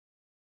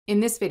In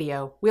this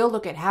video, we'll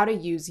look at how to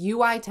use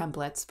UI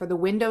templates for the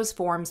Windows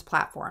Forms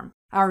platform,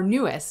 our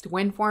newest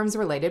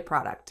WinForms-related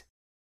product.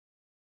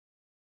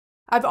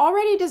 I've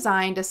already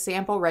designed a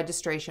sample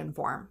registration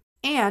form,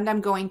 and I'm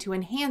going to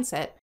enhance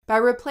it by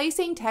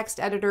replacing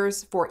text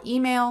editors for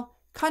email,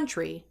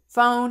 country,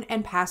 phone,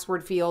 and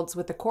password fields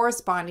with the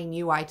corresponding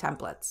UI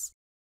templates.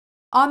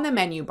 On the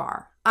menu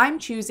bar, I'm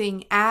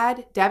choosing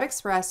Add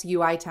DevExpress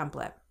UI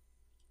Template.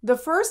 The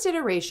first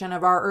iteration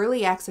of our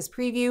early access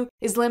preview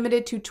is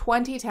limited to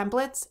 20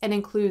 templates and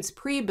includes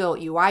pre-built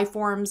UI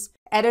forms,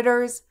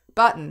 editors,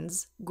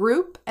 buttons,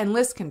 group, and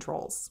list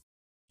controls.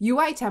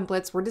 UI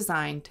templates were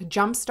designed to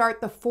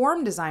jumpstart the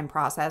form design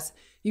process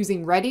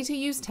using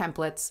ready-to-use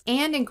templates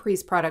and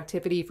increase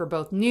productivity for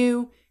both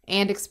new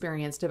and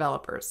experienced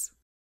developers.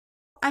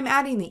 I'm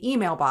adding the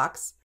email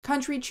box,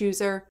 country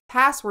chooser,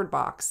 password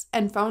box,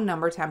 and phone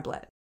number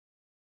template.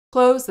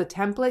 Close the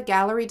Template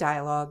Gallery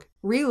dialog,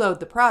 reload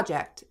the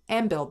project,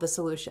 and build the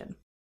solution.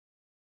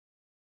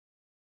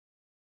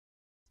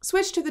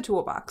 Switch to the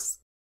toolbox.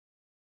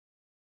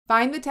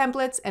 Find the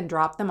templates and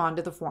drop them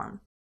onto the form.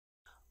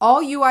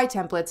 All UI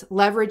templates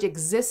leverage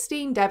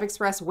existing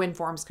DevExpress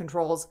WinForms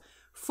controls,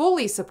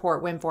 fully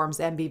support WinForms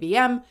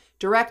MVVM,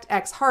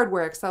 DirectX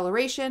hardware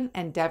acceleration,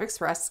 and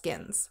DevExpress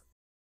skins.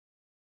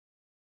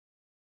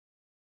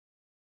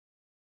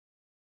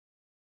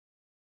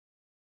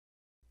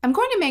 I'm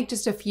going to make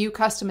just a few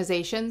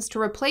customizations to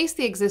replace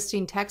the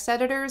existing text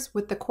editors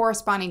with the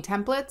corresponding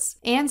templates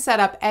and set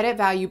up edit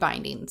value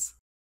bindings.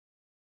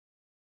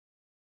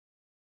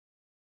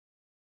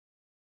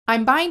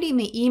 I'm binding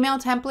the email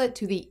template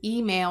to the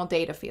email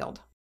data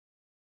field.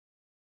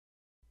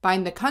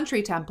 Bind the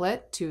country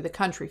template to the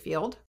country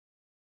field.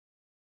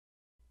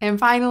 And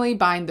finally,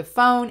 bind the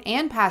phone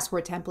and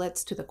password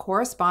templates to the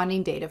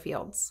corresponding data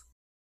fields.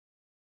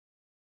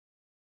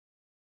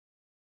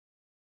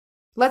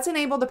 Let's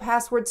enable the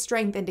password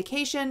strength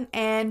indication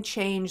and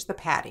change the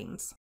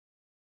paddings.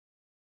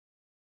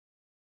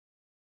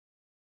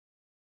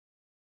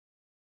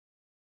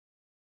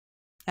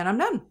 And I'm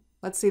done.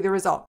 Let's see the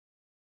result.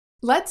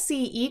 Let's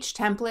see each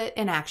template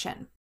in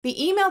action.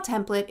 The email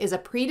template is a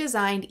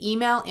pre-designed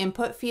email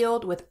input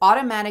field with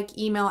automatic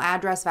email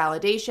address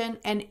validation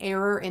and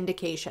error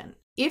indication.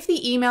 If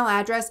the email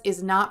address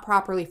is not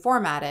properly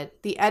formatted,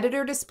 the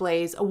editor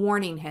displays a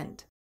warning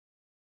hint.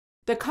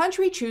 The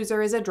country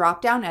chooser is a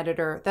drop-down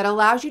editor that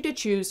allows you to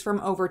choose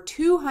from over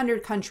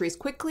 200 countries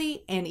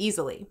quickly and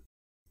easily.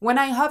 When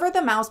I hover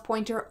the mouse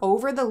pointer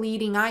over the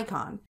leading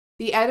icon,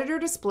 the editor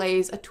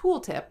displays a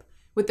tooltip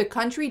with the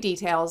country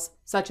details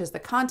such as the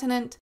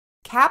continent,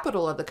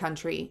 capital of the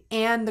country,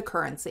 and the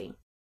currency.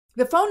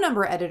 The phone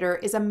number editor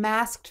is a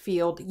masked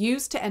field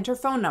used to enter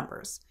phone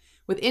numbers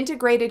with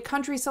integrated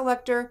country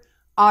selector,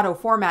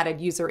 auto-formatted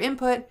user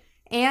input,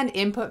 and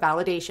input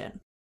validation.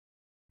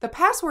 The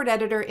password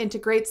editor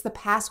integrates the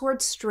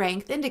password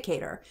strength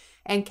indicator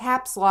and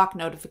caps lock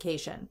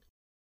notification.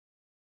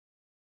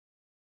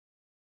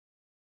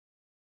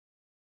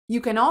 You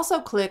can also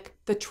click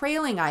the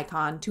trailing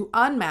icon to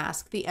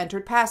unmask the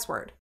entered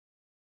password.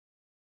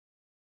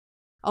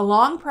 A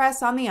long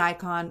press on the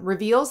icon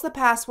reveals the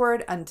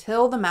password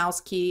until the mouse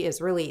key is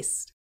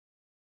released.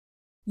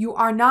 You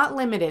are not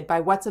limited by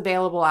what's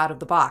available out of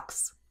the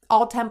box.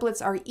 All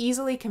templates are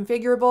easily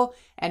configurable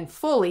and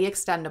fully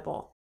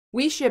extendable.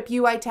 We ship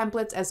UI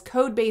templates as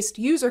code-based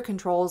user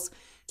controls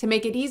to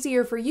make it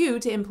easier for you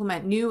to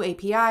implement new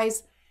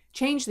APIs,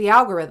 change the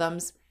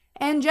algorithms,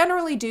 and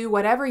generally do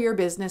whatever your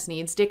business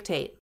needs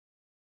dictate.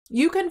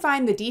 You can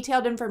find the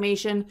detailed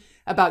information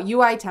about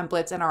UI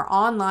templates in our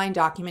online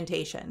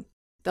documentation.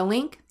 The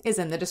link is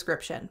in the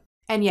description.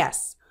 And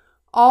yes,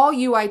 all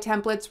UI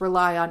templates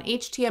rely on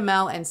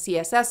HTML and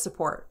CSS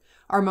support,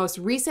 our most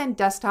recent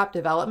desktop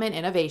development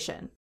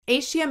innovation.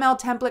 HTML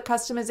template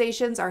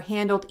customizations are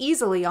handled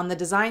easily on the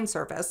design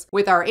surface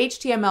with our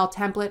HTML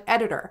template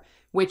editor,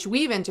 which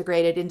we've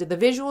integrated into the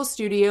Visual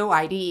Studio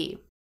IDE.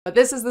 But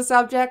this is the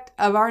subject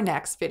of our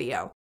next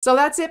video. So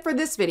that's it for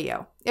this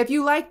video. If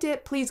you liked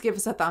it, please give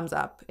us a thumbs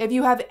up. If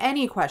you have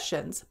any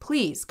questions,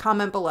 please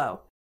comment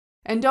below.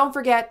 And don't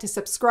forget to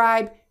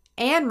subscribe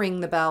and ring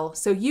the bell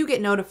so you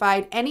get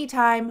notified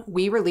anytime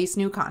we release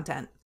new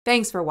content.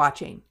 Thanks for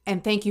watching,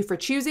 and thank you for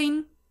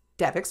choosing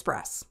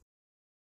DevExpress.